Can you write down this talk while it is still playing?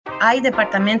hay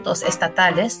departamentos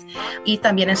estatales y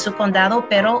también en su condado,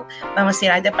 pero vamos a decir,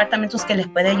 hay departamentos que les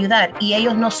puede ayudar y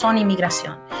ellos no son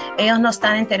inmigración. Ellos no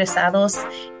están interesados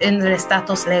en el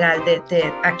estatus legal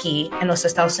de aquí en los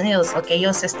Estados Unidos. Lo que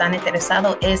ellos están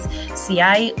interesados es si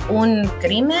hay un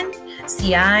crimen,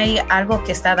 si hay algo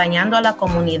que está dañando a la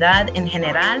comunidad en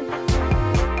general.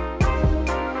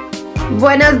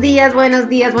 Buenos días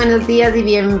y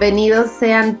bienvenidos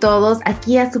sean todos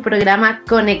aquí a su programa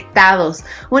Conectados,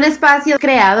 un espacio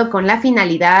creado con la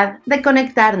finalidad de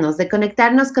conectarnos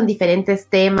con diferentes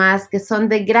temas que son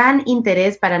de gran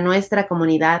interés para nuestra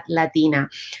comunidad latina.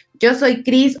 Yo soy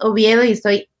Cris Oviedo y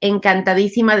estoy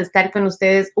encantadísima de estar con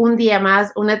ustedes un día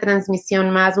más, una transmisión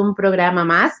más, un programa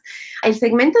más. El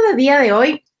segmento de día de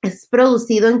hoy es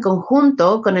producido en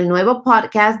conjunto con el nuevo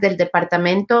podcast del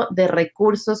Departamento de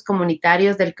Recursos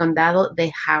Comunitarios del Condado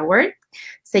de Howard.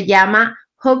 Se llama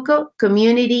HoCo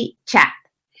Community Chat.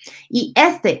 Y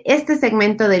este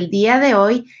segmento del día de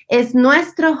hoy es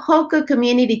nuestro HoCo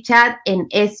Community Chat en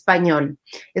español.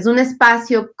 Es un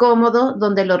espacio cómodo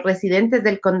donde los residentes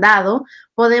del condado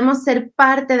podemos ser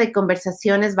parte de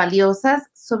conversaciones valiosas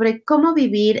sobre cómo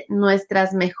vivir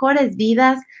nuestras mejores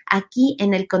vidas aquí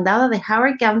en el condado de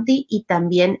Howard County y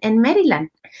también en Maryland.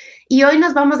 Y hoy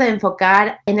nos vamos a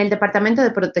enfocar en el Departamento de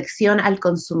Protección al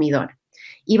Consumidor.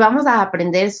 Y vamos a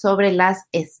aprender sobre las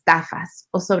estafas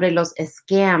o sobre los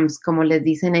scams, como les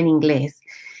dicen en inglés.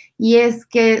 Y es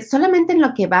que solamente en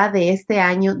lo que va de este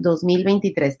año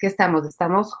 2023, que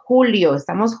estamos julio,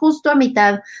 estamos justo a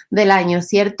mitad del año,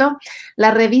 ¿cierto? La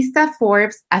revista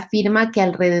Forbes afirma que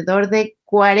alrededor de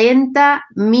 40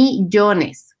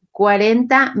 millones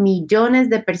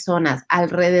de personas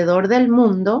alrededor del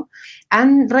mundo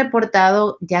han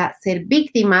reportado ya ser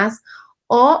víctimas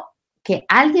o que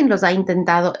alguien los ha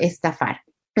intentado estafar.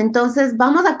 Entonces,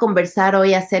 vamos a conversar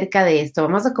hoy acerca de esto.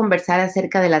 Vamos a conversar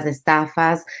acerca de las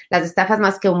estafas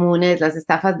más comunes, las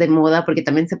estafas de moda, porque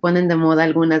también se ponen de moda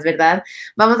algunas, ¿verdad?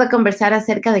 Vamos a conversar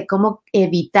acerca de cómo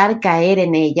evitar caer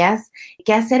en ellas,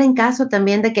 qué hacer en caso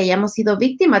también de que hayamos sido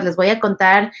víctimas. Les voy a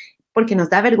contar porque nos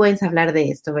da vergüenza hablar de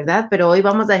esto, ¿verdad? Pero hoy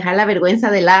vamos a dejar la vergüenza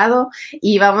de lado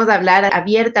y vamos a hablar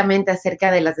abiertamente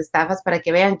acerca de las estafas para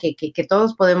que vean que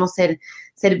todos podemos ser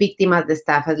víctimas de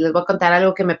estafas. Les voy a contar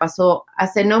algo que me pasó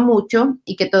hace no mucho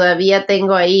y que todavía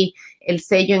tengo ahí el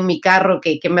sello en mi carro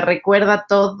que me recuerda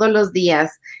todos los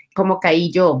días cómo caí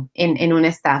yo en una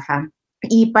estafa.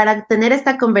 Y para tener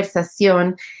esta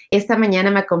conversación, esta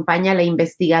mañana me acompaña la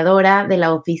investigadora de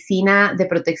la Oficina de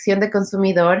Protección de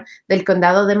Consumidor del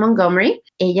Condado de Montgomery.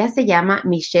 Ella se llama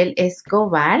Michelle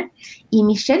Escobar y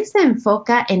Michelle se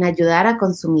enfoca en ayudar a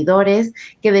consumidores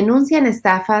que denuncian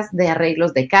estafas de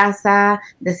arreglos de casa,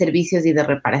 de servicios y de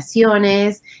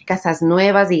reparaciones, casas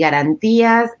nuevas y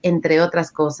garantías, entre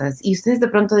otras cosas. Y ustedes de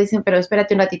pronto dicen, pero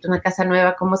espérate un ratito, una casa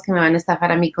nueva, ¿cómo es que me van a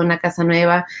estafar a mí con una casa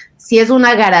nueva? Si es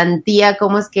una garantía,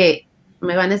 ¿cómo es que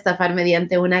me van a estafar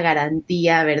mediante una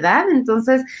garantía, verdad?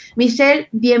 Entonces, Michelle,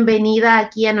 bienvenida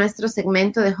aquí a nuestro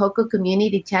segmento de HoCo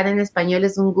Community Chat en español.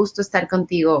 Es un gusto estar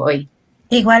contigo hoy.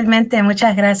 Igualmente,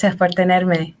 muchas gracias por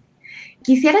tenerme.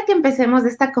 Quisiera que empecemos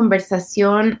esta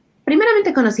conversación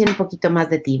primeramente conociendo un poquito más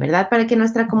de ti, ¿verdad? Para que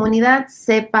nuestra comunidad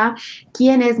sepa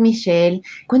quién es Michelle.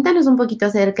 Cuéntanos un poquito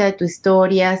acerca de tu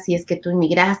historia, si es que tú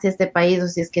inmigraste a este país o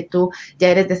si es que tú ya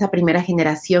eres de esa primera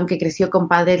generación que creció con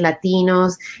padres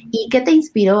latinos y qué te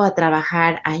inspiró a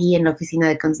trabajar ahí en la Oficina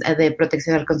de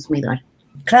Protección al Consumidor.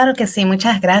 Claro que sí,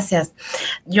 muchas gracias.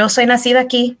 Yo soy nacida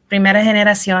aquí, primera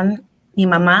generación. Mi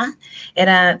mamá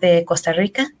era de Costa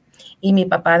Rica y mi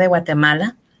papá de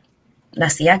Guatemala.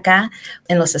 Nací acá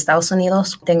en los Estados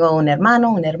Unidos. Tengo un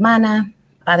hermano, una hermana,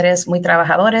 padres muy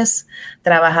trabajadores,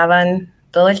 trabajaban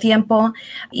todo el tiempo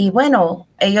y bueno,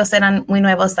 ellos eran muy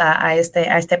nuevos a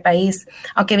este país,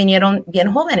 aunque vinieron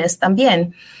bien jóvenes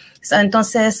también.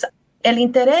 Entonces, el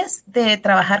interés de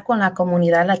trabajar con la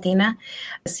comunidad latina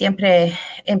siempre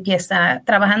empieza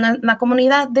trabajando en la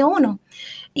comunidad de uno.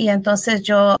 Y entonces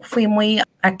yo fui muy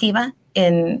activa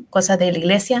en cosas de la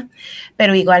iglesia,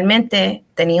 pero igualmente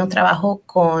tenía un trabajo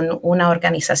con una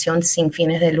organización sin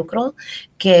fines de lucro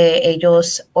que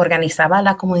ellos organizaban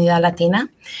la comunidad latina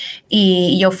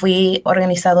y yo fui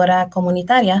organizadora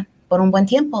comunitaria por un buen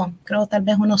tiempo, creo tal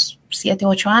vez unos 7 u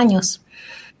 8 años.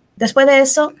 Después de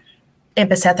eso,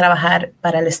 empecé a trabajar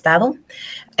para el Estado,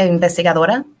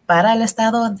 investigadora para el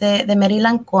Estado de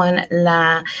Maryland con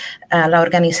la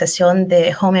organización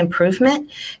de Home Improvement,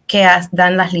 que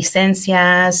dan las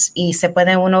licencias y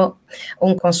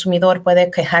un consumidor puede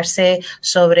quejarse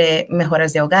sobre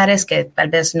mejoras de hogares que tal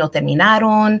vez no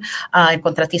terminaron, el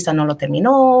contratista no lo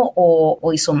terminó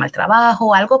o hizo un mal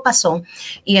trabajo, algo pasó.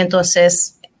 Y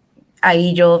entonces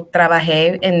ahí yo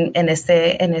trabajé en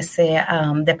ese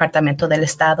departamento del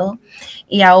Estado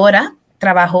y ahora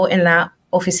trabajo en la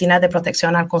Oficina de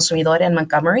Protección al Consumidor en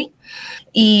Montgomery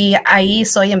y ahí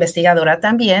soy investigadora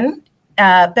también,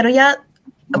 pero ya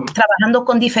trabajando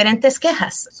con diferentes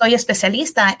quejas. Soy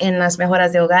especialista en las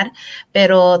mejoras de hogar,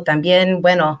 pero también,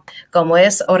 bueno, como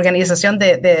es organización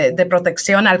de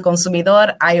protección al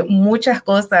consumidor, hay muchas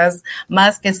cosas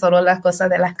más que solo las cosas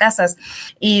de las casas.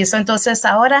 Y entonces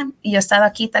ahora yo he estado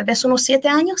aquí tal vez unos 7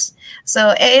 años.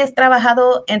 He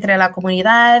trabajado entre la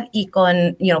comunidad y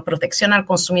con protección al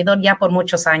consumidor ya por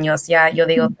muchos años. Ya yo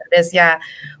digo, tal vez ya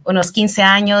unos 15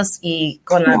 años y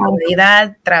con la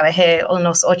comunidad trabajé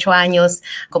unos 8 años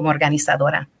como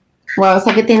organizadora. Wow, o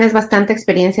sea que tienes bastante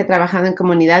experiencia trabajando en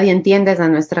comunidad y entiendes a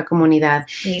nuestra comunidad.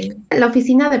 Sí. La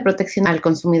Oficina de Protección al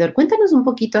Consumidor, cuéntanos un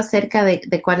poquito acerca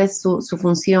de cuál es su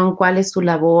función, cuál es su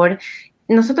labor.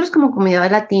 Nosotros como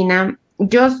comunidad latina,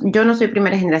 yo no soy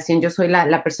primera generación, yo soy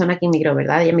la persona que inmigró,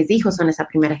 ¿verdad? Y mis hijos son esa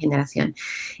primera generación.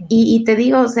 Y te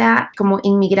digo, o sea, como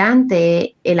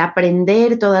inmigrante, el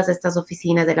aprender todas estas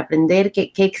oficinas, el aprender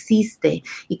qué existe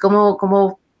y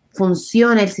cómo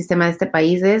funciona el sistema de este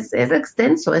país es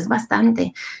extenso, es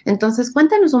bastante. Entonces,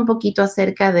 cuéntanos un poquito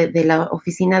acerca de la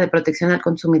Oficina de Protección al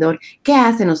Consumidor. ¿Qué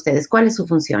hacen ustedes? ¿Cuál es su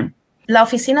función? La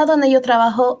oficina donde yo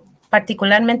trabajo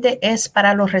particularmente es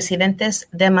para los residentes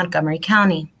de Montgomery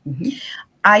County. Uh-huh.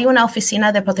 Hay una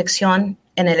oficina de protección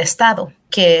en el estado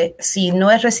que si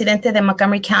no es residente de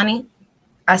Montgomery County,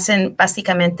 hacen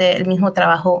básicamente el mismo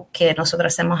trabajo que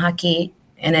nosotros hacemos aquí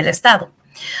en el estado.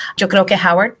 Yo creo que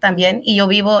Howard también, y yo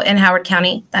vivo en Howard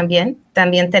County también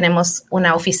tenemos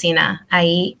una oficina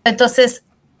ahí. Entonces,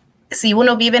 si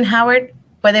uno vive en Howard,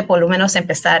 puede por lo menos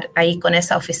empezar ahí con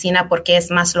esa oficina porque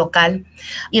es más local.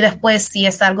 Y después, si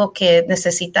es algo que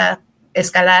necesita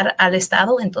escalar al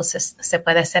estado, entonces se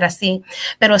puede hacer así.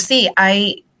 Pero sí,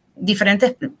 hay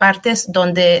diferentes partes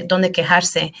donde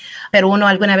quejarse, pero uno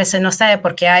algunas veces no sabe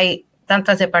porque hay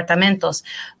tantos departamentos,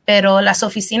 pero las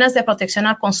oficinas de protección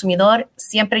al consumidor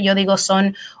siempre yo digo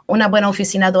son una buena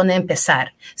oficina donde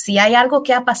empezar. Si hay algo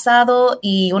que ha pasado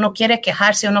y uno quiere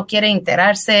quejarse, uno quiere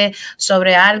enterarse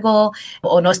sobre algo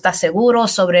o no está seguro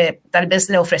sobre, tal vez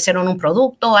le ofrecieron un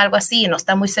producto o algo así y no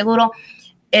está muy seguro,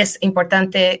 es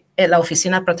importante la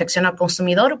oficina de protección al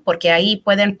consumidor porque ahí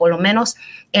pueden por lo menos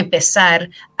empezar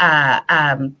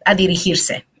a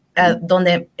dirigirse a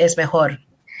donde es mejor.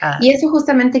 Y eso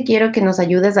justamente quiero que nos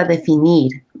ayudes a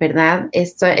definir, ¿verdad?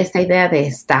 Esta idea de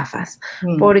estafas,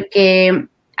 porque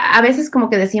a veces como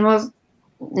que decimos,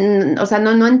 o sea,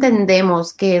 no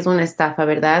entendemos qué es una estafa,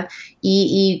 ¿verdad?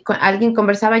 Y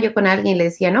conversaba yo con alguien y le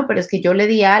decía, no, pero es que yo le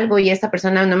di algo y esta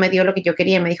persona no me dio lo que yo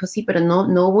quería. Y me dijo, sí, pero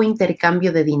no hubo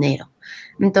intercambio de dinero.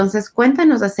 Entonces,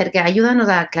 cuéntanos ayúdanos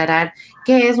a aclarar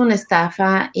qué es una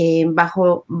estafa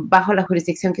bajo la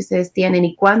jurisdicción que ustedes tienen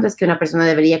y cuándo es que una persona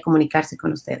debería comunicarse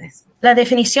con ustedes. La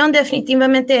definición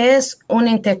definitivamente es un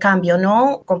intercambio,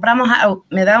 ¿no?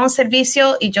 Me da un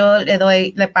servicio y yo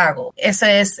le pago.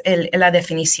 Esa es la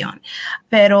definición.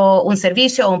 Pero un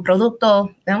servicio o un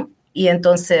producto, ¿no? Y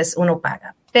entonces uno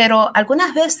paga. Pero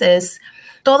algunas veces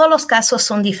todos los casos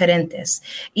son diferentes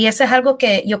y eso es algo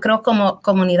que yo creo como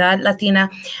comunidad latina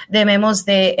debemos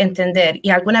de entender y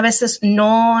algunas veces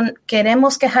no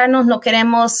queremos quejarnos, no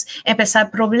queremos empezar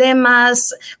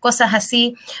problemas, cosas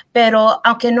así, pero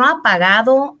aunque no ha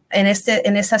pagado en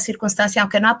esa circunstancia,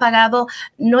 aunque no ha pagado,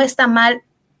 no está mal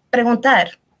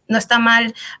preguntar. No está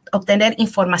mal obtener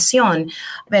información.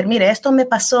 Ver, mire, esto me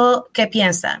pasó, ¿qué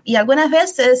piensa? Y algunas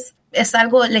veces es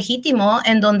algo legítimo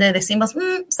en donde decimos,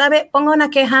 ¿sabe? Ponga una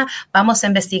queja, vamos a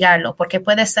investigarlo, porque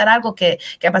puede ser algo que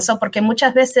pasó, porque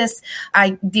muchas veces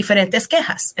hay diferentes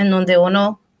quejas en donde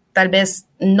uno tal vez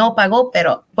no pagó,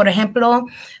 pero, por ejemplo,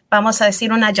 vamos a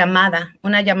decir una llamada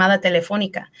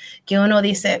telefónica, que uno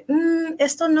dice,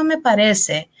 esto no me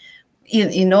parece.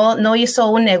 Y no hizo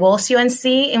un negocio en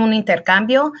sí, en un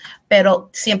intercambio, pero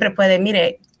siempre puede,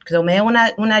 mire, tomé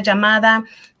una llamada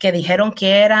que dijeron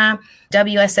que era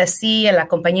WSC, en la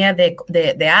compañía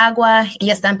de agua, y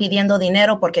están pidiendo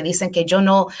dinero porque dicen que yo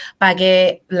no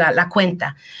pagué la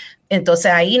cuenta.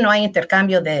 Entonces ahí no hay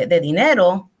intercambio de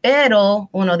dinero, pero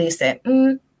uno dice,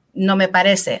 no me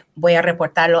parece, voy a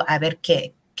reportarlo a ver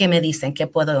qué me dicen, qué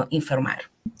puedo informar.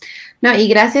 No, y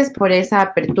gracias por esa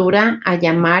apertura a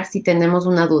llamar si tenemos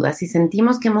una duda. Si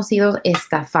sentimos que hemos sido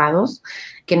estafados,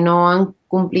 que no han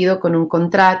cumplido con un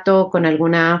contrato, con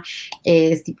alguna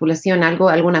estipulación,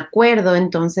 algún acuerdo,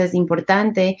 entonces es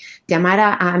importante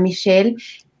llamar a Michelle.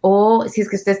 O si es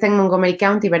que usted está en Montgomery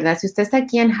County, ¿verdad? Si usted está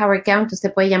aquí en Howard County,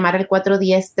 usted puede llamar al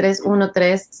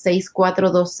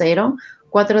 410-313-6420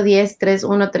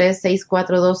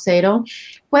 410-313-6420.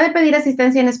 Puede pedir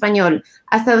asistencia en español.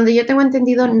 Hasta donde yo tengo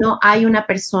entendido, no hay una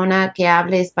persona que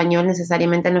hable español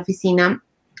necesariamente en la oficina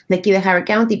de aquí de Harris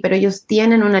County, pero ellos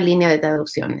tienen una línea de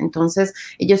traducción. Entonces,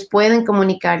 ellos pueden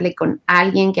comunicarle con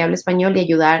alguien que hable español y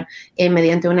ayudar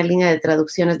mediante una línea de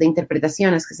traducciones, de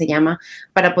interpretaciones que se llama,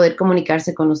 para poder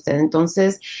comunicarse con usted.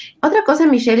 Entonces, otra cosa,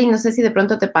 Michelle, y no sé si de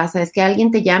pronto te pasa, es que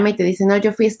alguien te llama y te dice, no,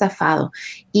 yo fui estafado.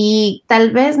 Y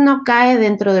tal vez no cae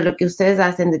dentro de lo que ustedes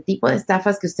hacen, de tipo de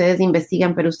estafas que ustedes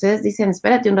investigan, pero ustedes dicen,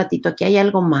 espérate un ratito, aquí hay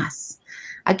algo más.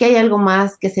 Aquí hay algo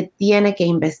más que se tiene que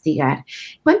investigar.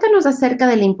 Cuéntanos acerca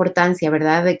de la importancia,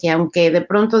 ¿verdad? De que aunque de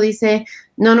pronto dice,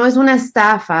 no es una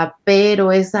estafa,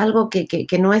 pero es algo que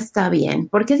no está bien.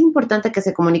 ¿Por qué es importante que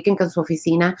se comuniquen con su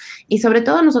oficina? Y sobre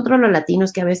todo nosotros los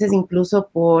latinos, que a veces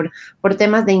incluso por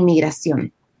temas de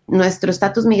inmigración. Nuestro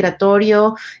estatus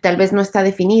migratorio tal vez no está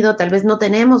definido, tal vez no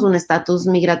tenemos un estatus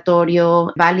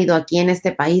migratorio válido aquí en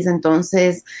este país,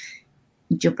 entonces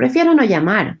yo prefiero no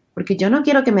llamar, porque yo no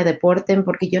quiero que me deporten,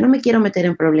 porque yo no me quiero meter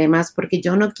en problemas, porque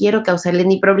yo no quiero causarle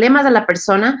ni problemas a la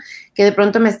persona que de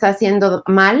pronto me está haciendo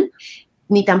mal,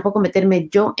 ni tampoco meterme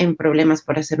yo en problemas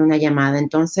por hacer una llamada.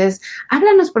 Entonces,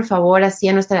 háblanos, por favor, así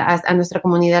a nuestra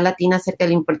comunidad latina acerca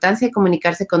de la importancia de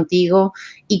comunicarse contigo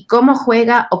y cómo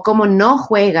juega o cómo no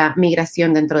juega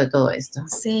migración dentro de todo esto.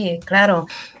 Sí, claro.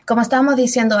 Como estábamos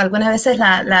diciendo, algunas veces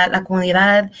la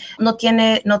comunidad no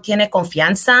tiene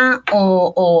confianza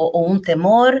o un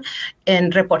temor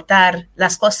en reportar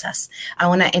las cosas a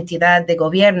una entidad de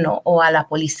gobierno o a la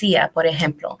policía, por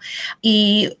ejemplo.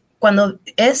 Y cuando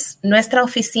es nuestra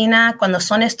oficina, cuando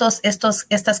son estas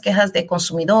quejas de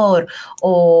consumidor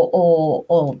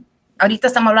o ahorita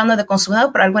estamos hablando de consumidor,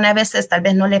 pero algunas veces tal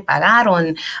vez no le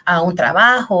pagaron a un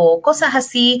trabajo, cosas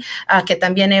así que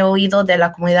también he oído de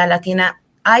la comunidad latina.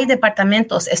 Hay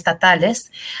departamentos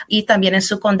estatales y también en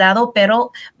su condado,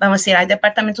 pero vamos a decir, hay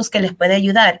departamentos que les puede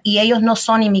ayudar y ellos no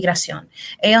son inmigración.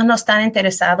 Ellos no están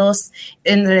interesados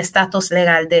en el estatus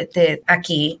legal de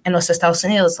aquí en los Estados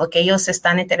Unidos. Lo que ellos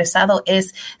están interesados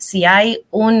es si hay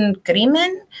un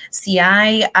crimen, si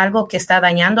hay algo que está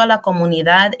dañando a la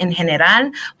comunidad en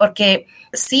general, porque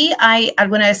sí hay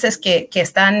algunas veces que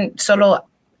están solo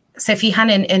se fijan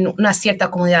en una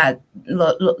cierta comunidad,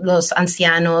 los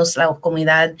ancianos, la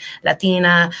comunidad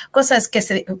latina,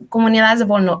 comunidades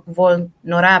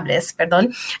vulnerables,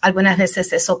 algunas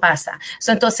veces eso pasa.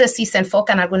 Entonces, sí se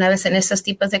enfocan algunas veces en esos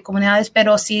tipos de comunidades,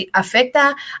 pero si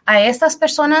afecta a estas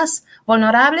personas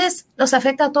vulnerables, los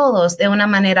afecta a todos de una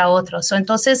manera u otra.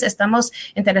 Entonces, estamos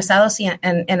interesados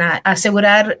en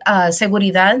asegurar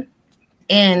seguridad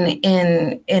en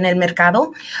el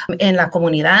mercado, en la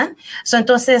comunidad.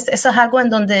 Entonces, eso es algo en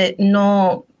donde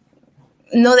no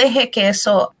deje que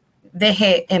eso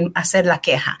deje en hacer la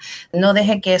queja. No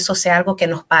deje que eso sea algo que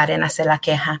nos pare en hacer la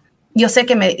queja. Yo sé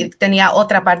que tenía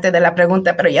otra parte de la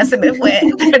pregunta, pero ya se me fue,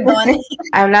 perdón.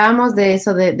 Hablábamos de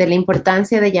eso, de la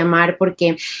importancia de llamar,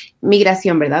 porque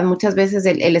migración, ¿verdad? Muchas veces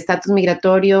el estatus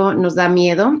migratorio nos da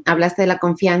miedo. Hablaste de la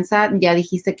confianza, ya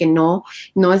dijiste que no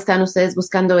están ustedes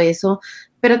buscando eso.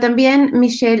 Pero también,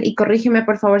 Michelle, y corrígeme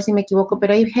por favor si me equivoco,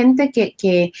 pero hay gente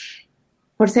que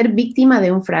por ser víctima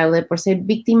de un fraude, por ser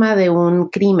víctima de un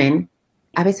crimen,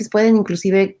 a veces pueden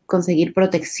inclusive conseguir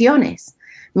protecciones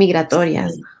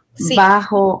migratorias. Sí.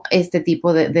 Bajo este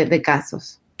tipo de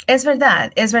casos. Es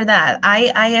verdad.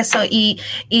 Hay eso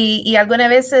y algunas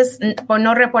veces por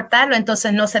no reportarlo,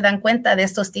 entonces no se dan cuenta de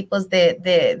estos tipos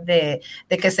de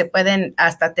que se pueden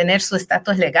hasta tener su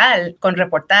estatus legal con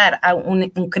reportar a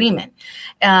un crimen.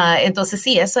 Entonces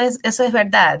sí, eso es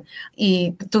verdad.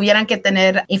 Y tuvieran que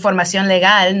tener información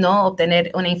legal, ¿no? Obtener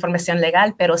una información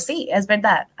legal, pero sí, es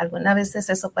verdad. Algunas veces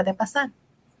eso puede pasar.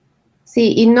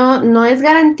 Sí, y no es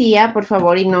garantía, por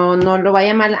favor, y no lo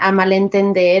vaya a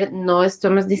malentender. No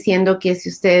estamos diciendo que si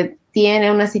usted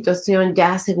tiene una situación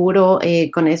ya seguro,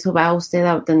 con eso va usted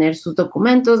a obtener sus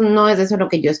documentos. No es eso lo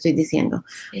que yo estoy diciendo.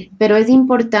 Sí. Pero es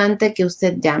importante que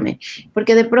usted llame,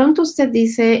 porque de pronto usted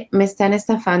dice, me están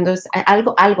estafando,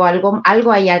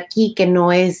 algo hay aquí que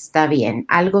no está bien,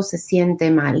 algo se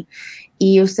siente mal.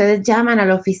 Y ustedes llaman a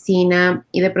la oficina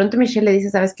y de pronto Michelle le dice,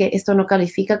 ¿sabes qué? Esto no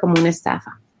califica como una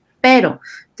estafa. Pero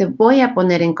te voy a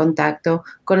poner en contacto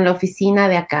con la oficina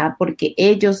de acá porque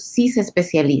ellos sí se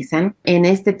especializan en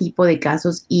este tipo de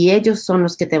casos y ellos son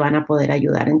los que te van a poder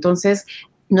ayudar. Entonces,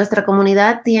 nuestra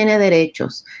comunidad tiene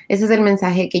derechos. Ese es el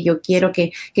mensaje que yo quiero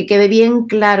que quede bien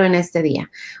claro en este día.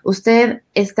 Usted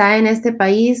está en este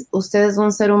país, usted es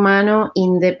un ser humano,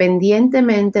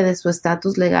 independientemente de su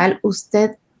estatus legal,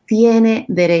 usted tiene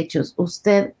derechos,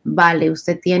 usted vale,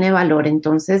 usted tiene valor,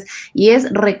 entonces, y es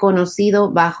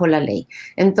reconocido bajo la ley.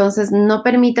 Entonces, no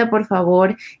permita, por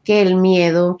favor, que el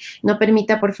miedo, no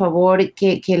permita, por favor,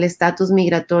 que el estatus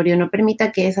migratorio, no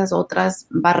permita que esas otras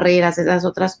barreras, esas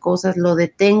otras cosas lo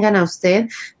detengan a usted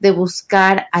de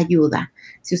buscar ayuda.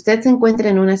 Si usted se encuentra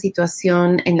en una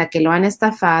situación en la que lo han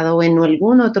estafado o en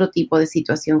algún otro tipo de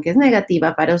situación que es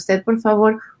negativa para usted, por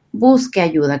favor, busque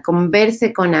ayuda,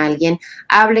 converse con alguien,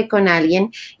 hable con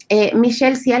alguien.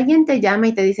 Michelle, si alguien te llama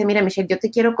y te dice, mira, Michelle, yo te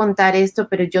quiero contar esto,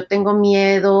 pero yo tengo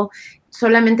miedo,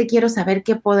 solamente quiero saber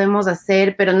qué podemos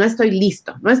hacer, pero no estoy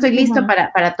listo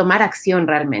para tomar acción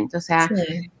realmente. O sea,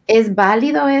 sí. ¿Es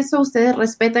válido eso? ¿Ustedes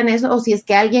respetan eso? O si es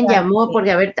que alguien llamó por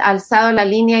haber alzado la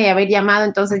línea y haber llamado,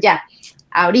 entonces ya,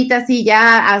 ahorita sí,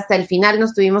 ya hasta el final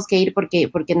nos tuvimos que ir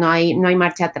porque no hay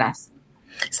marcha atrás.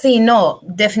 Sí, no,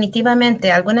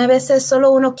 definitivamente. Algunas veces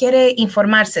solo uno quiere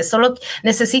informarse, solo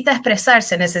necesita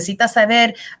expresarse, necesita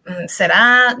saber,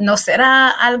 ¿será, no será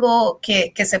algo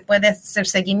que se puede hacer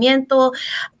seguimiento?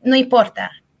 No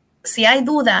importa. Si hay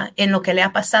duda en lo que le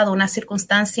ha pasado, una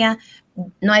circunstancia,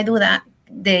 no hay duda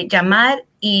de llamar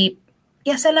y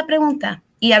hacer la pregunta.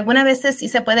 Y algunas veces sí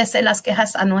se puede hacer las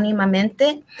quejas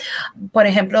anónimamente. Por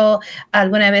ejemplo,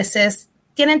 algunas veces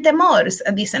tienen temor,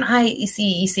 dicen, ay, ¿y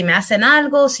si me hacen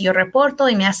algo? Si yo reporto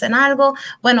y me hacen algo.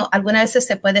 Bueno, algunas veces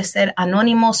se puede ser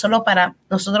anónimo solo para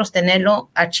nosotros tenerlo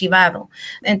archivado.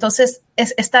 Entonces,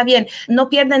 está bien. No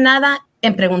pierden nada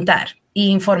en preguntar e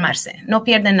informarse. No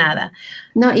pierden nada.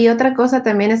 No, y otra cosa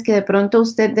también es que de pronto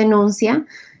usted denuncia,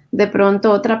 de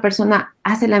pronto otra persona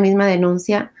hace la misma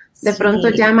denuncia, de pronto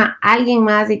llama a alguien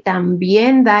más y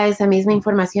también da esa misma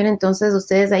información, entonces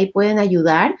ustedes ahí pueden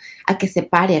ayudar a que se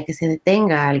pare, a que se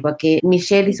detenga algo, a que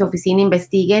Michelle y su oficina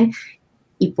investiguen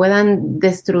y puedan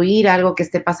destruir algo que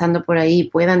esté pasando por ahí,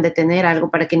 puedan detener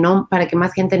algo para que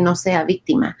más gente no sea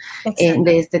víctima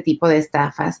de este tipo de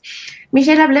estafas.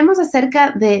 Michelle, hablemos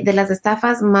acerca de las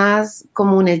estafas más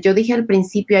comunes. Yo dije al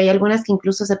principio, hay algunas que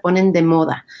incluso se ponen de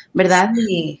moda, ¿verdad?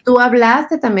 Sí. Tú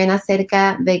hablaste también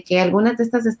acerca de que algunas de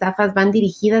estas estafas van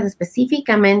dirigidas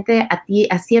específicamente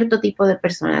a cierto tipo de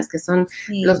personas, que son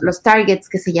los targets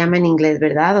que se llama en inglés,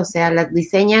 ¿verdad? O sea, las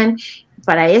diseñan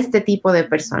para este tipo de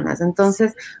personas.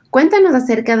 Entonces, cuéntanos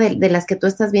acerca de las que tú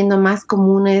estás viendo más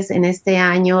comunes en este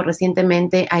año,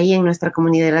 recientemente, ahí en nuestra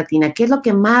comunidad latina. ¿Qué es lo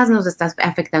que más nos está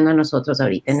afectando a nosotros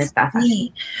ahorita en estafas?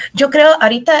 Sí, yo creo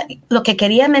ahorita lo que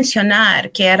quería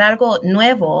mencionar, que era algo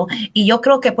nuevo y yo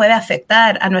creo que puede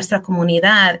afectar a nuestra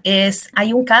comunidad,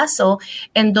 hay un caso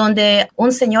en donde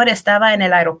un señor estaba en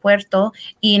el aeropuerto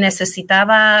y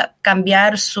necesitaba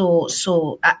cambiar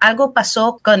algo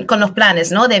pasó con los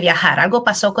planes, ¿no? De viajar, algo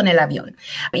pasó con el avión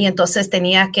y entonces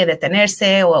tenía que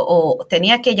detenerse o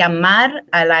tenía que llamar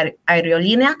a la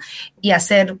aerolínea y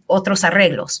hacer otros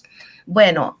arreglos.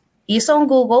 Bueno, hizo un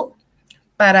Google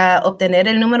para obtener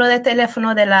el número de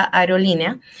teléfono de la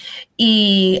aerolínea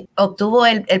y obtuvo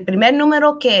el primer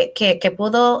número que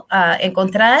pudo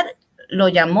encontrar, lo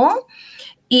llamó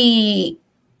y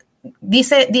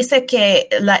dice que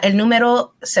el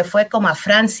número se fue como a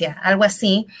Francia, algo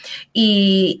así,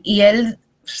 y él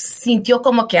sintió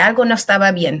como que algo no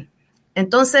estaba bien.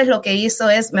 Entonces lo que hizo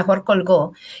es mejor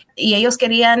colgó y ellos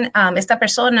querían, esta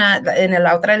persona en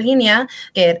la otra línea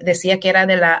que decía que era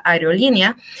de la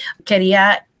aerolínea,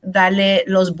 quería darle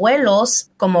los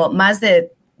vuelos como más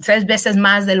de 3 veces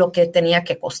más de lo que tenía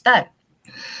que costar.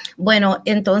 Bueno,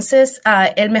 entonces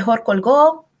él mejor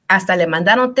colgó, hasta le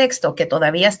mandaron texto que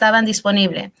todavía estaban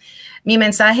disponibles. Mi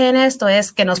mensaje en esto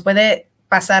es que nos puede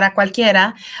pasar a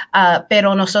cualquiera,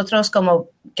 pero nosotros como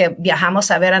que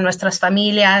viajamos a ver a nuestras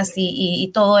familias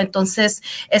y todo, entonces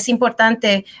es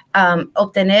importante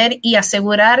obtener y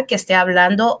asegurar que esté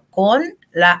hablando con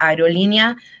la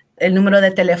aerolínea, el número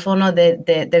de teléfono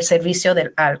del servicio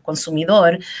al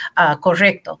consumidor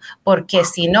correcto, porque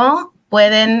si no,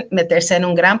 pueden meterse en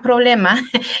un gran problema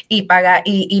y pagar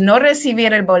y no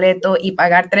recibir el boleto y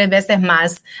pagar 3 veces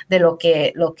más de lo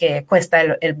que cuesta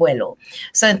el vuelo.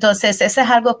 Entonces, eso es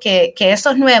algo que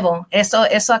eso es nuevo.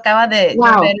 Eso acaba de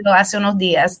verlo hace unos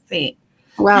días, sí.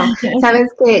 Wow, sabes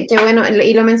que bueno,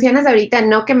 y lo mencionas ahorita,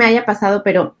 no que me haya pasado,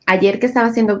 pero ayer que estaba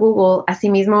haciendo Google,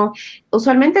 asimismo,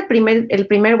 usualmente el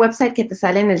primer website que te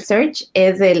sale en el search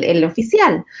es el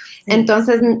oficial. Sí.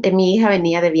 Entonces, mi hija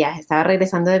venía de viaje, estaba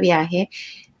regresando de viaje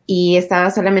y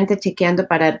estaba solamente chequeando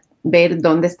para ver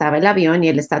dónde estaba el avión y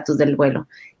el estatus del vuelo.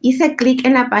 Hice clic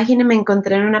en la página y me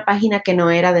encontré en una página que no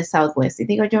era de Southwest. Y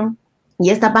digo yo,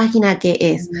 ¿y esta página qué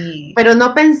es? Sí. Pero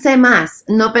no pensé más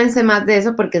de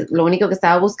eso porque lo único que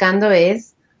estaba buscando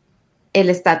es el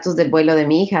estatus del vuelo de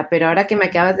mi hija, pero ahora que me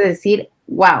acabas de decir,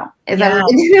 wow, es algo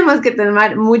que tenemos que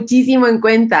tomar muchísimo en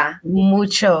cuenta.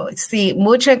 Mucho, sí,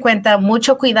 mucho en cuenta,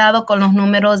 mucho cuidado con los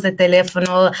números de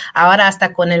teléfono, ahora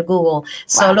hasta con el Google. Wow.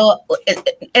 Solo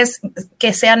es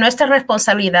que sea nuestra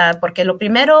responsabilidad, porque lo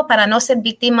primero para no ser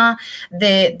víctima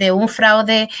de un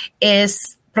fraude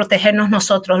es protegernos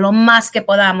nosotros lo más que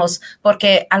podamos,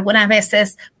 porque algunas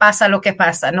veces pasa lo que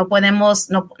pasa, no podemos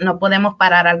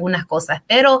parar algunas cosas,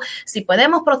 pero si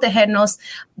podemos protegernos,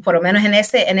 por lo menos en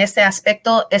ese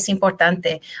aspecto es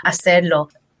importante hacerlo.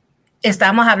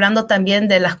 Estamos hablando también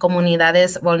de las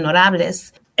comunidades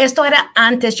vulnerables. Esto era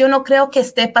antes, yo no creo que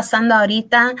esté pasando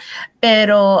ahorita,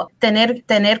 pero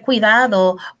tener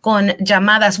cuidado con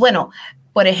llamadas. Bueno,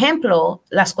 por ejemplo,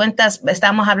 las cuentas, yo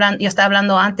estaba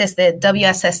hablando antes de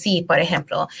WSSC, por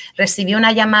ejemplo, recibí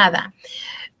una llamada.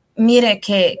 Mire,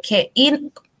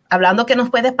 hablando que nos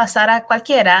puede pasar a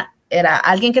cualquiera, era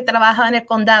alguien que trabaja en el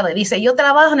condado y dice, yo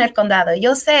trabajo en el condado,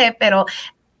 yo sé, pero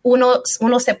uno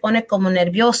se pone como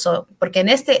nervioso, porque en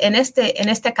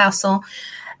este caso,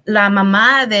 la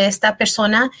mamá de esta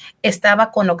persona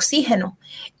estaba con oxígeno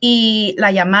y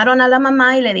la llamaron a la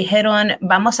mamá y le dijeron,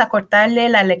 vamos a cortarle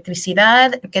la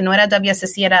electricidad, que no era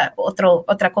WSC, era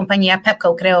otra compañía,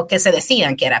 Pepco, creo que se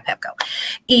decían que era Pepco.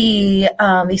 Y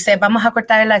dice, vamos a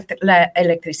cortar la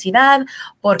electricidad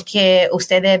porque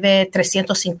usted debe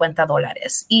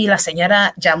 $350. Y la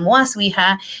señora llamó a su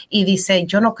hija y dice,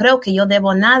 yo no creo que yo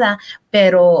debo nada,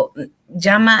 pero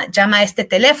llama a este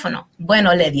teléfono.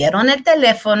 Bueno, le dieron el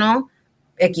teléfono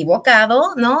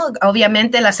equivocado, ¿no?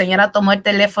 Obviamente la señora tomó el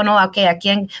teléfono, okay, ¿a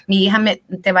quién mi hija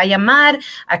te va a llamar?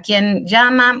 ¿A quién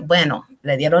llama? Bueno,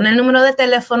 le dieron el número de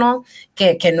teléfono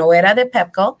que no era de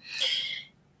Pepco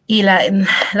y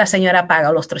la señora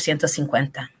paga los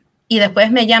 350. Y después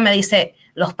me llama y dice,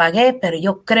 los pagué, pero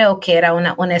yo creo que era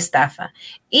una estafa.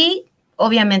 Y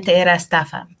obviamente era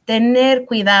estafa. Tener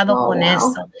cuidado con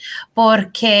eso,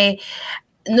 porque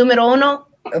número uno,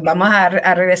 vamos a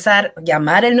regresar,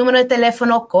 llamar el número de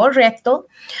teléfono correcto,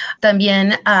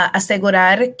 también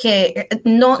asegurar que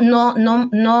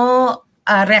no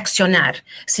reaccionar,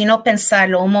 sino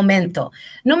pensarlo un momento.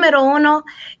 Número uno,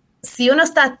 si uno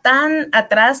está tan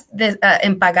atrás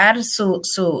en pagar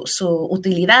sus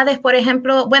utilidades, por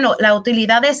ejemplo, bueno, las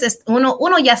utilidades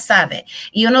uno ya sabe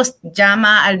y uno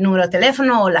llama al número de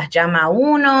teléfono o las llama a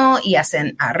uno y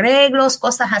hacen arreglos,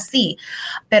 cosas así.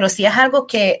 Pero si es algo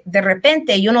que de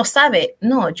repente uno sabe,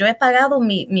 no, yo he pagado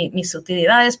mis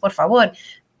utilidades, por favor,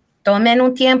 tomen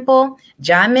un tiempo,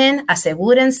 llamen,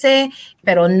 asegúrense,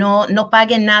 pero no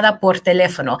paguen nada por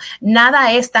teléfono.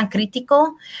 Nada es tan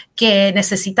crítico que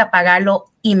necesita pagarlo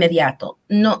inmediato.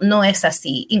 No es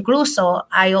así. Incluso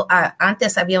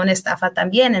antes había una estafa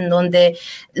también en donde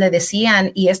le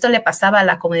decían, y esto le pasaba a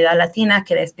la comunidad latina,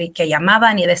 que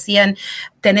llamaban y decían,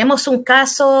 tenemos un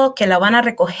caso que lo van a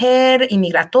recoger,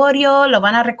 inmigratorio, lo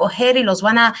van a recoger y los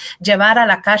van a llevar a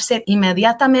la cárcel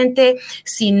inmediatamente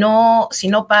si no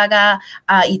paga.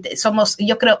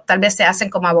 Yo creo, tal vez se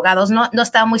hacen como abogados, no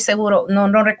estaba muy seguro,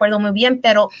 no recuerdo muy bien,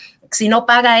 pero si no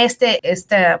paga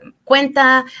esta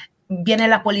cuenta, viene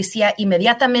la policía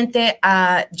inmediatamente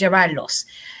a llevarlos.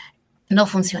 No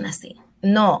funciona así.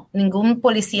 No, ningún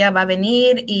policía va a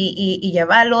venir y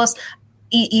llevarlos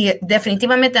y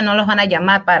definitivamente no los van a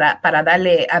llamar para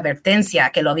darle advertencia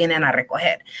que lo vienen a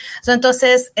recoger.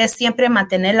 Entonces, es siempre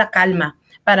mantener la calma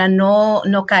para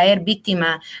no caer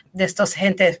víctima de estas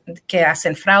gente que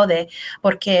hacen fraude,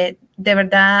 porque de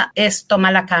verdad es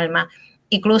tomar la calma.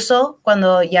 Incluso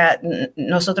cuando ya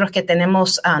nosotros que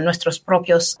tenemos nuestros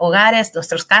propios hogares,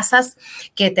 nuestras casas,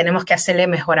 que tenemos que hacerle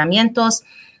mejoramientos,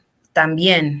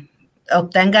 también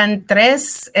obtengan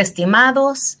 3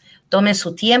 estimados, tomen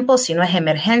su tiempo si no es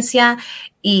emergencia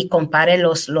y compare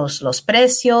los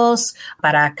precios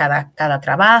para cada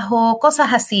trabajo,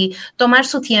 cosas así, tomar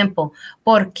su tiempo,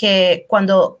 porque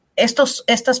cuando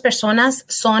estas personas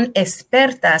son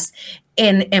expertas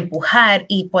en empujar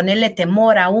y ponerle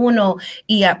temor a uno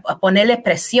y a ponerle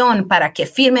presión para que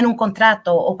firmen un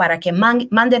contrato o para que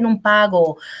manden un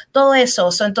pago, todo eso.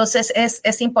 Entonces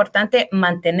es importante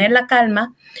mantener la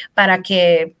calma para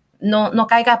que no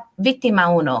caiga víctima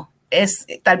uno.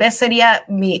 Tal vez sería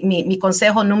mi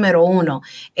consejo número 1,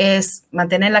 es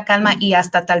mantener la calma y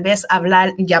hasta tal vez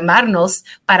llamarnos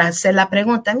para hacer la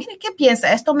pregunta. Mire, ¿qué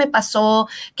piensa? Esto me pasó,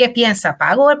 ¿qué piensa?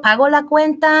 ¿Pago la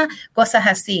cuenta? Cosas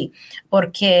así,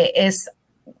 porque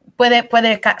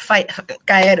puede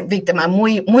caer víctima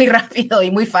muy, muy rápido y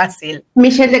muy fácil.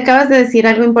 Michelle, acabas de decir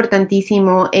algo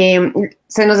importantísimo.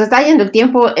 Se nos está yendo el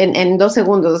tiempo en 2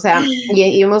 segundos, o sea,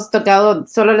 y hemos tocado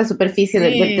solo la superficie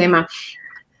del tema.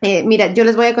 Mira, yo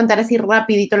les voy a contar así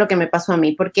rapidito lo que me pasó a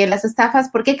mí, porque las estafas,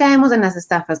 ¿por qué caemos en las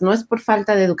estafas? No es por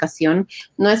falta de educación,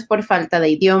 no es por falta de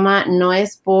idioma, no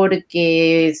es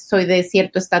porque soy de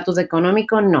cierto estatus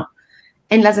económico, no.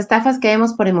 En las estafas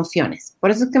caemos por emociones.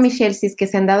 Por eso es que Michelle, si es que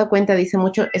se han dado cuenta, dice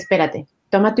mucho, espérate,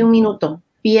 tómate un minuto,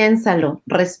 piénsalo,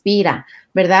 respira,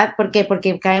 ¿verdad? ¿Por qué?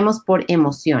 Porque caemos por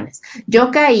emociones. Yo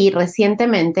caí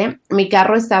recientemente, mi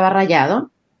carro estaba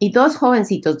rayado y dos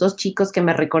jovencitos, dos chicos que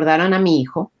me recordaron a mi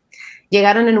hijo,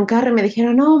 llegaron en un carro y me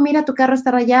dijeron, no, mira, tu carro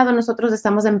está rayado, nosotros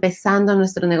estamos empezando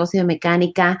nuestro negocio de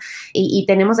mecánica y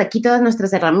tenemos aquí todas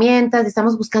nuestras herramientas,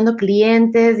 estamos buscando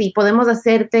clientes y podemos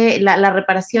hacerte la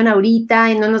reparación ahorita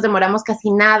y no nos demoramos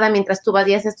casi nada mientras tú vas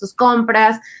y haces tus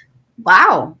compras.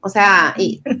 ¡Wow! O sea,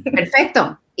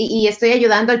 perfecto. Y estoy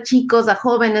ayudando a chicos, a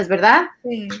jóvenes, ¿verdad?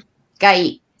 Sí.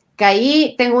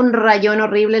 Caí, tengo un rayón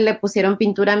horrible, le pusieron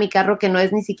pintura a mi carro que no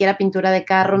es ni siquiera pintura de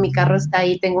carro, mi carro está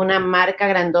ahí, tengo una marca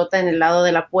grandota en el lado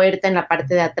de la puerta, en la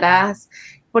parte de atrás.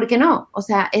 ¿Por qué no? O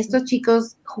sea, estos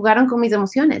chicos jugaron con mis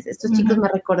emociones, estos chicos me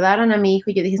recordaron a mi hijo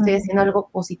y yo dije, estoy haciendo algo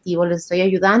positivo, les estoy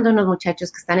ayudando a unos muchachos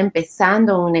que están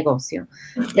empezando un negocio,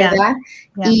 ¿verdad?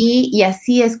 Y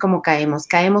así es como caemos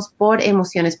por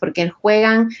emociones, porque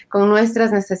juegan con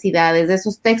nuestras necesidades, de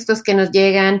esos textos que nos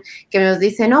llegan, que nos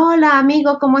dicen, hola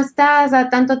amigo, ¿cómo estás? A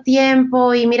tanto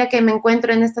tiempo y mira que me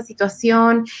encuentro en esta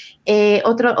situación.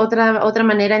 Otra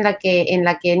manera en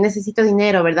la que necesito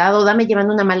dinero, ¿verdad? O dame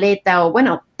llevando una maleta, o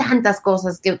bueno, tantas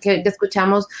cosas que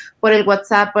escuchamos por el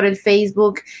WhatsApp, por el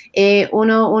Facebook.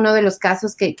 Uno de los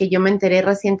casos que yo me enteré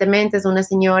recientemente es de una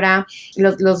señora,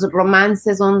 los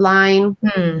romances online,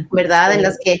 ¿verdad? Sí. En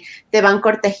los que te van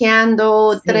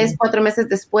cortejeando, sí. 3, 4 meses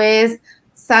después,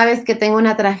 sabes que tengo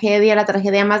una tragedia, la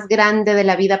tragedia más grande de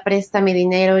la vida, presta mi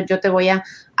dinero, yo te voy a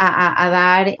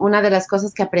dar. Una de las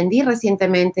cosas que aprendí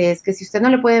recientemente es que si usted no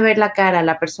le puede ver la cara a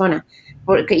la persona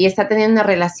y está teniendo una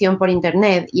relación por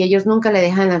internet y ellos nunca le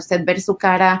dejan a usted ver su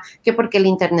cara, que porque el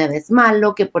internet es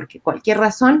malo, que porque cualquier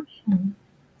razón,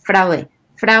 fraude.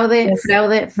 Si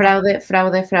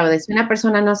una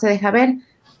persona no se deja ver,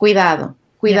 cuidado.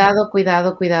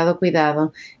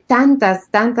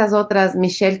 Tantas otras,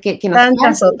 Michelle, que nos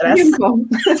tantas otras.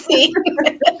 Sí.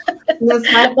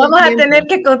 Vamos a tener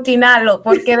que continuarlo,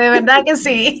 porque de verdad que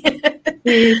sí.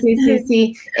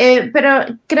 Sí. Pero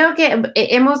creo que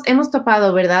hemos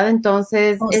topado, ¿verdad?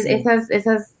 Entonces, sí.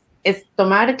 Es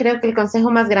tomar, creo que el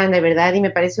consejo más grande, ¿verdad? Y me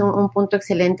parece un punto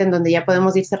excelente en donde ya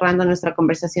podemos ir cerrando nuestra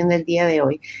conversación del día de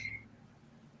hoy.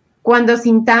 Cuando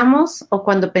sintamos o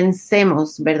cuando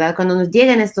pensemos, ¿verdad? Cuando nos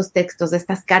lleguen estos textos,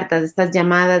 estas cartas, estas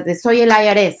llamadas de soy el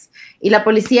IRS y la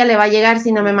policía le va a llegar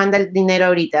si no me manda el dinero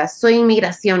ahorita. Soy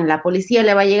inmigración, la policía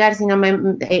le va a llegar si no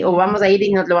o vamos a ir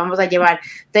y nos lo vamos a llevar.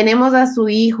 Tenemos a su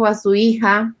hijo, a su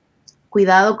hija.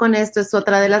 Cuidado con esto, es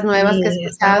otra de las nuevas que he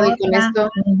escuchado y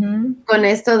con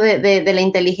esto de la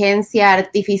inteligencia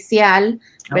artificial,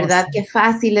 ¿verdad? Sí. Qué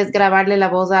fácil es grabarle la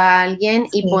voz a alguien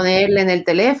y ponerle en el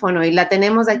teléfono y la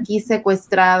tenemos aquí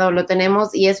secuestrado, lo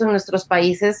tenemos y eso en nuestros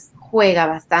países juega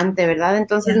bastante, ¿verdad?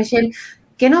 Entonces, Michelle,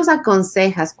 ¿qué nos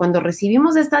aconsejas cuando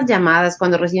recibimos estas llamadas,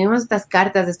 cuando recibimos estas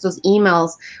cartas, estos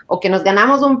emails, o que nos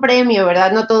ganamos un premio,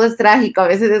 ¿verdad? No todo es trágico, a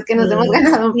veces es que nos hemos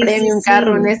ganado un premio, un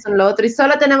carro, un esto, un lo otro, y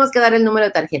solo tenemos que dar el número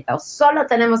de tarjeta, o solo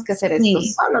tenemos que hacer esto,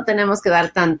 solo tenemos que dar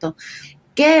tanto.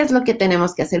 ¿Qué es lo que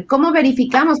tenemos que hacer? ¿Cómo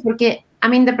verificamos? Porque,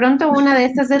 de pronto una de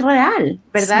estas es real,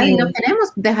 ¿verdad? Sí. Y no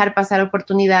queremos dejar pasar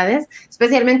oportunidades,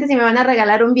 especialmente si me van a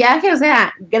regalar un viaje, o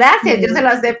sea, gracias, yo se lo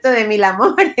acepto de mil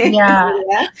amores, ¿verdad?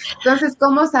 Entonces,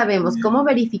 ¿cómo sabemos? ¿Cómo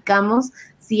verificamos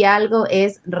si algo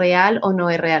es real o no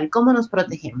es real? ¿Cómo nos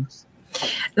protegemos?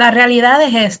 La realidad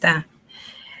es esta.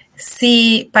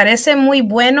 Si parece muy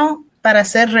bueno para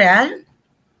ser real,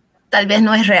 tal vez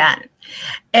no es real.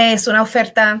 Es una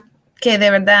oferta que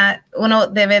de verdad uno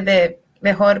debe de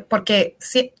mejor, porque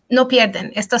si, no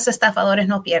pierden, estos estafadores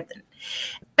no pierden.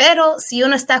 Pero si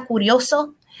uno está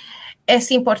curioso, es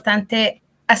importante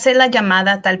hacer la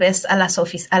llamada tal vez a la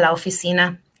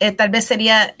oficina. Tal vez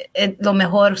sería lo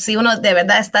mejor si uno de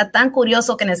verdad está tan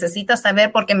curioso que necesita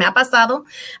saber, porque me ha pasado,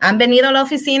 han venido a la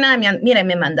oficina, mire,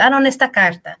 me mandaron esta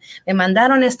carta, me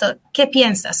mandaron esto, ¿qué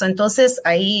piensas? Entonces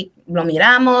ahí lo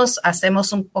miramos,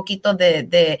 hacemos un poquito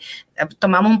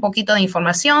tomamos un poquito de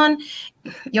información.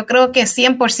 Yo creo que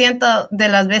 100% de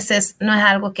las veces no es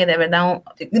algo que de verdad,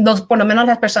 por lo menos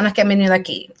las personas que han venido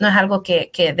aquí, no es algo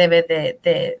que debe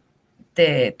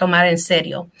de tomar en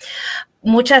serio.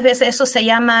 Muchas veces eso se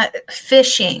llama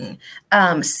phishing,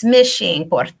 smishing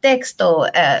por texto,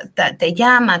 te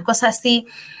llaman, cosas así.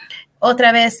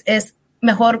 Otra vez es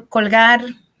mejor colgar,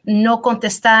 no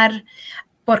contestar,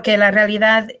 porque la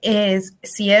realidad es,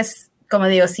 si es como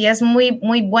digo, si es muy,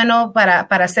 muy bueno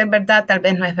para ser verdad, tal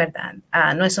vez no es verdad.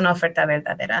 No es una oferta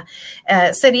verdadera.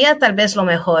 Sería tal vez lo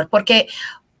mejor, porque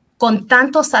con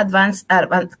tantos avances,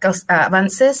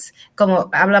 como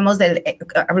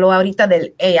habló ahorita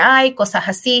del AI, cosas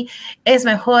así, es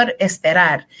mejor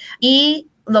esperar. Y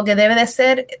lo que debe de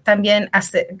ser también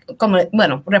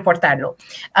reportarlo,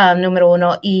 número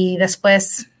uno, y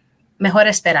después mejor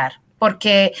esperar,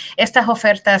 porque estas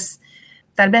ofertas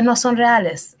tal vez no son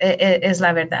reales, es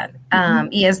la verdad.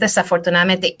 Y es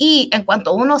desafortunadamente. Y en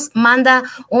cuanto uno manda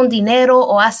un dinero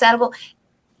o hace algo,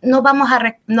 no vamos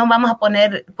a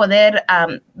poder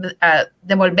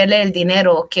devolverle el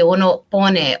dinero que uno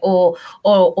pone o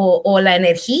la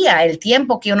energía, el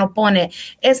tiempo que uno pone.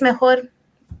 Es mejor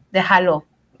dejarlo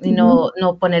y no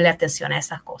ponerle atención a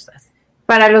esas cosas.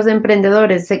 Para los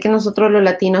emprendedores, sé que nosotros los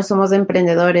latinos somos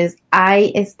emprendedores.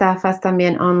 Hay estafas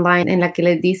también online en la que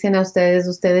les dicen a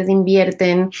ustedes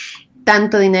invierten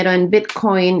tanto dinero en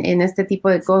Bitcoin, en este tipo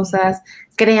de cosas,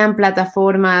 crean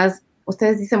plataformas.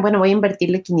 Ustedes dicen, bueno, voy a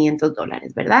invertirle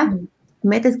 $500, ¿verdad?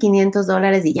 Metes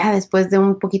 $500 y ya después de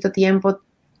un poquito tiempo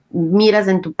miras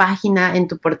en tu página, en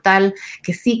tu portal,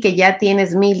 que sí, que ya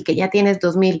tienes 1,000, que ya tienes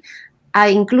 2,000.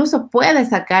 Incluso puedes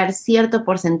sacar cierto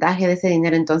porcentaje de ese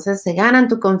dinero, entonces se ganan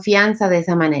tu confianza de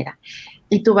esa manera.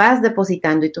 Y tú vas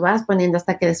depositando y tú vas poniendo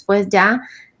hasta que después ya,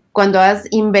 cuando has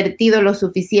invertido lo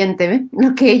suficiente,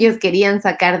 lo que ellos querían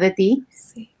sacar de ti,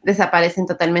 sí, desaparecen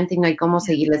totalmente y no hay cómo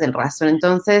seguirles el rastro.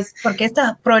 Entonces, porque este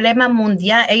problema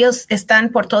mundial, ellos están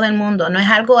por todo el mundo, no es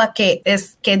algo que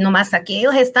nomás aquí,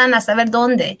 ellos están a saber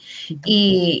dónde.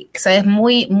 Y eso es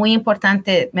muy, muy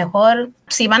importante. Mejor,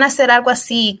 si van a hacer algo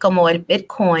así como el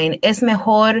Bitcoin, es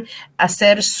mejor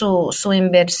hacer sus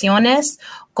inversiones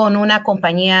con una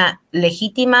compañía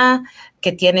legítima,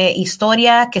 que tiene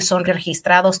historia, que son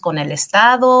registrados con el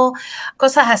Estado,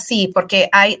 cosas así,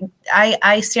 porque hay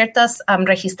ciertas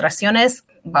registraciones,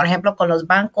 por ejemplo, con los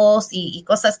bancos y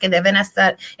cosas que deben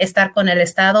estar con el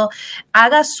Estado.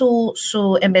 Haga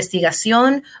su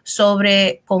investigación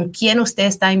sobre con quién usted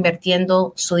está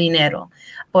invirtiendo su dinero,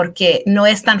 porque no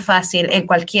es tan fácil en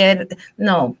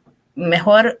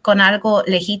mejor con algo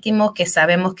legítimo que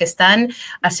sabemos que están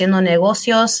haciendo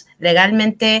negocios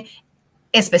legalmente,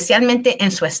 especialmente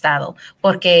en su estado,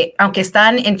 porque aunque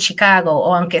están en Chicago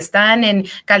o aunque están en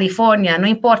California, no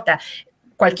importa,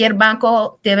 cualquier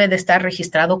banco debe de estar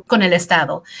registrado con el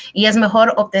estado y es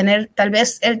mejor obtener tal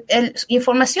vez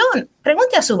información.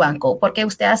 Pregunte a su banco, porque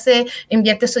usted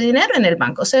invierte su dinero en el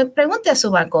banco. Pregunte a su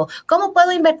banco, ¿cómo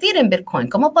puedo invertir en Bitcoin?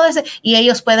 ¿Cómo puedo hacer? Y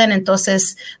ellos pueden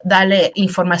entonces darle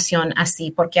información así,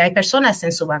 porque hay personas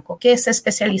en su banco que se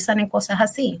especializan en cosas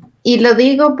así. Y lo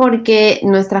digo porque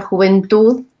nuestra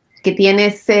juventud, que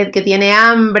tiene sed, que tiene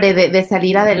hambre de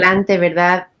salir adelante,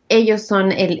 ¿verdad? Ellos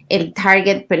son el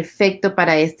target perfecto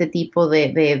para este tipo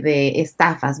de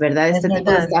estafas, ¿verdad? Este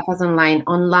tipo de estafas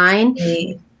online.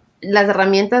 Sí. Las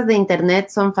herramientas de internet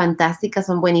son fantásticas,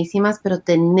 son buenísimas, pero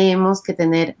tenemos que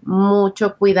tener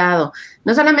mucho cuidado.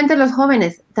 No solamente los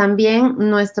jóvenes, también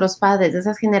nuestros padres,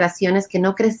 esas generaciones que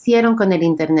no crecieron con el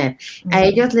internet. A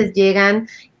ellos les llegan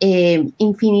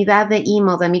infinidad de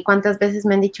emails. A mí cuántas veces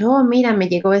me han dicho, oh, mira, me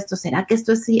llegó esto, ¿será que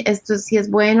esto sí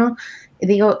es bueno?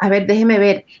 Digo, a ver, déjeme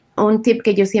ver. Un tip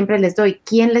que yo siempre les doy,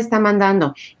 ¿quién le está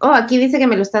mandando? Oh, aquí dice que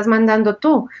me lo estás mandando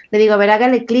tú. Le digo, a ver,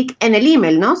 hágale clic en el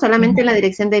email, ¿no? Solamente en la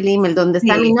dirección del email, donde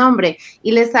está mi nombre,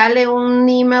 y le sale un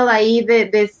email ahí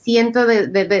de cientos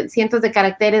de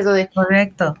caracteres o de...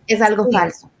 Correcto. Es algo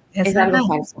falso. Es algo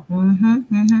falso.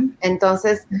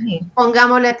 Entonces,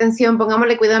 pongámosle atención,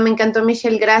 pongámosle cuidado. Me encantó,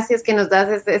 Michelle, gracias que nos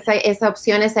das esa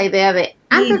opción, esa idea de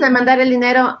antes de mandar el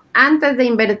dinero, antes de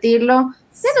invertirlo,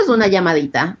 denos una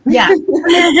llamadita. Ya.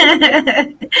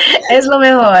 Es lo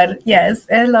mejor. Yes,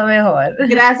 es lo mejor.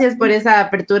 Gracias por esa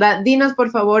apertura. Dinos,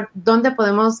 por favor, dónde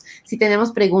podemos, si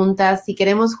tenemos preguntas, si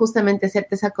queremos justamente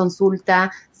hacerte esa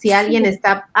consulta, si alguien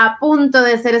está a punto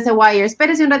de hacer ese wire,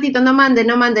 espérese un ratito, no mande,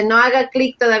 no haga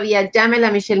clic todavía, llámela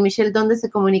a Michelle. Michelle, ¿dónde se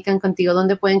comunican contigo?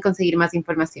 ¿Dónde pueden conseguir más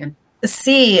información?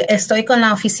 Sí, estoy con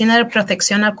la Oficina de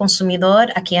Protección al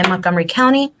Consumidor aquí en Montgomery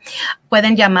County.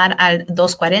 Pueden llamar al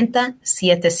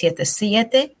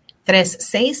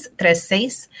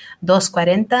 240-777-3636,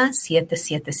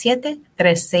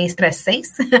 240-777-3636.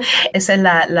 Esa es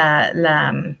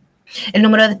el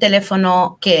número de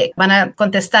teléfono que van a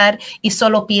contestar, y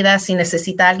solo pida, si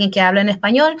necesita alguien que hable en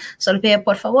español, solo pide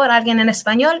por favor a alguien en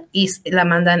español y la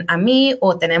mandan a mí,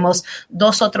 o tenemos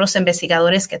 2 otros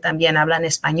investigadores que también hablan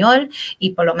español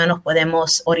y por lo menos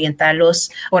podemos orientarlos.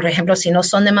 Por ejemplo, si no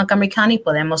son de Montgomery County,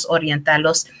 podemos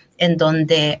orientarlos en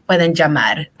donde pueden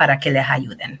llamar para que les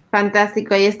ayuden.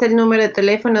 Fantástico. Ahí está el número de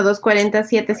teléfono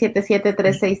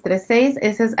 240-777-3636.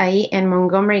 Ese es ahí en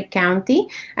Montgomery County.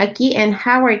 Aquí en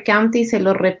Howard County, se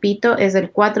lo repito, es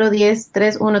el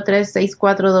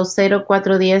 410-313-6420,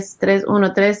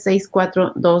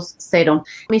 410-313-6420.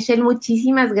 Michelle,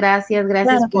 muchísimas gracias.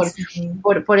 Gracias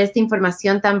por esta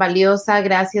información tan valiosa.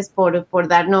 Gracias por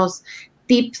darnos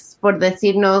tips, por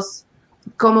decirnos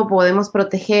cómo podemos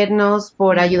protegernos,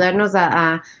 por ayudarnos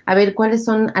a ver cuáles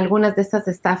son algunas de estas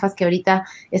estafas que ahorita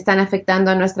están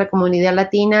afectando a nuestra comunidad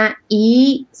latina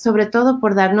y sobre todo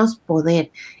por darnos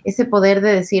poder, ese poder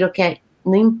de decir, ok,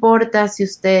 no importa si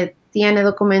usted tiene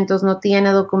documentos, no tiene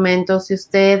documentos, si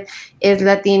usted es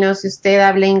latino, si usted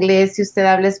habla inglés, si usted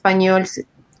habla español,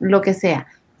 lo que sea.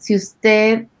 Si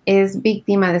usted es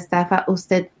víctima de estafa,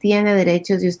 usted tiene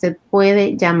derechos y usted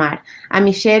puede llamar a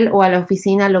Michelle o a la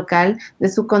oficina local de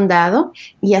su condado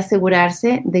y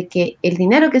asegurarse de que el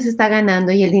dinero que se está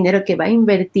ganando y el dinero que va a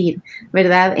invertir,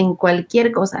 ¿verdad? En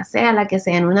cualquier cosa, sea la que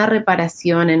sea, en una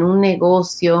reparación, en un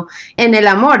negocio, en el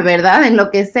amor, ¿verdad? En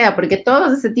lo que sea, porque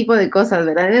todo ese tipo de cosas,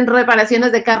 ¿verdad? En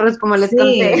reparaciones de carros, como les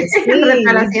conté,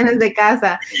 reparaciones de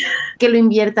casa, que lo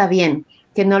invierta bien,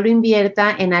 que no lo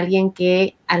invierta en alguien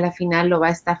que a la final lo va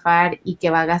a estafar y que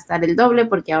va a gastar el doble,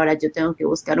 porque ahora yo tengo que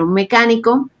buscar un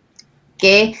mecánico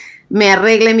que me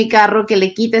arregle mi carro, que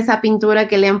le quite esa pintura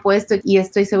que le han puesto y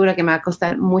estoy segura que me va a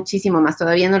costar muchísimo más.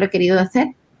 Todavía no lo he querido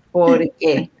hacer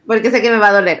porque sé que me va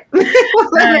a doler.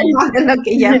 Más de lo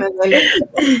que ya me duele.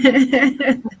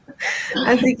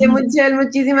 Así que, Michelle,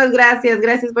 muchísimas gracias.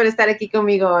 Gracias por estar aquí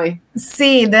conmigo hoy.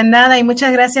 Sí, de nada, y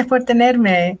muchas gracias por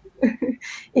tenerme.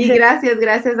 Y gracias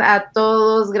a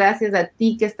todos, gracias a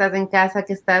ti que estás en casa,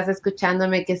 que estás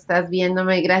escuchándome, que estás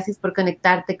viéndome, gracias por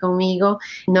conectarte conmigo.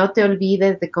 No te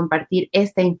olvides de compartir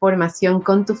esta información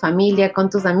con tu familia, con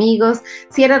tus amigos.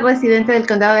 Si eres residente del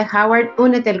condado de Howard,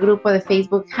 únete al grupo de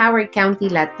Facebook Howard County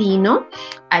Latino.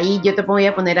 Ahí yo te voy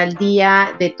a poner al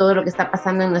día de todo lo que está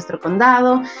pasando en nuestro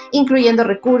condado, incluyendo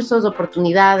recursos,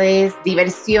 oportunidades,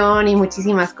 diversión y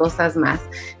muchísimas cosas más.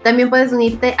 También puedes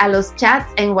unirte a los chats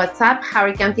en WhatsApp,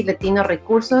 Howard County Latino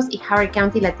Recursos y Howard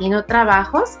County Latino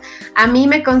Trabajos. A mí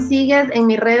me consigues en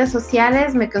mis redes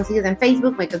sociales, me consigues en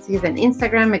Facebook, me consigues en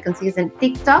Instagram, me consigues en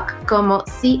TikTok como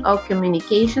HoCo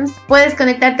Communications. Puedes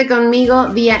conectarte conmigo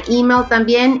vía email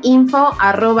también,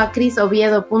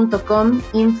 info@crisoviedo.com,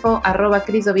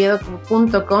 info@crisoviedo.com.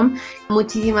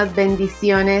 Muchísimas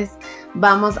bendiciones.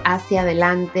 Vamos hacia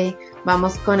adelante,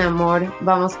 vamos con amor,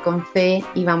 vamos con fe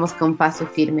y vamos con paso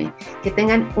firme. Que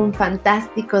tengan un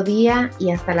fantástico día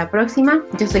y hasta la próxima.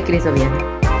 Yo soy Cris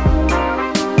Oviedo.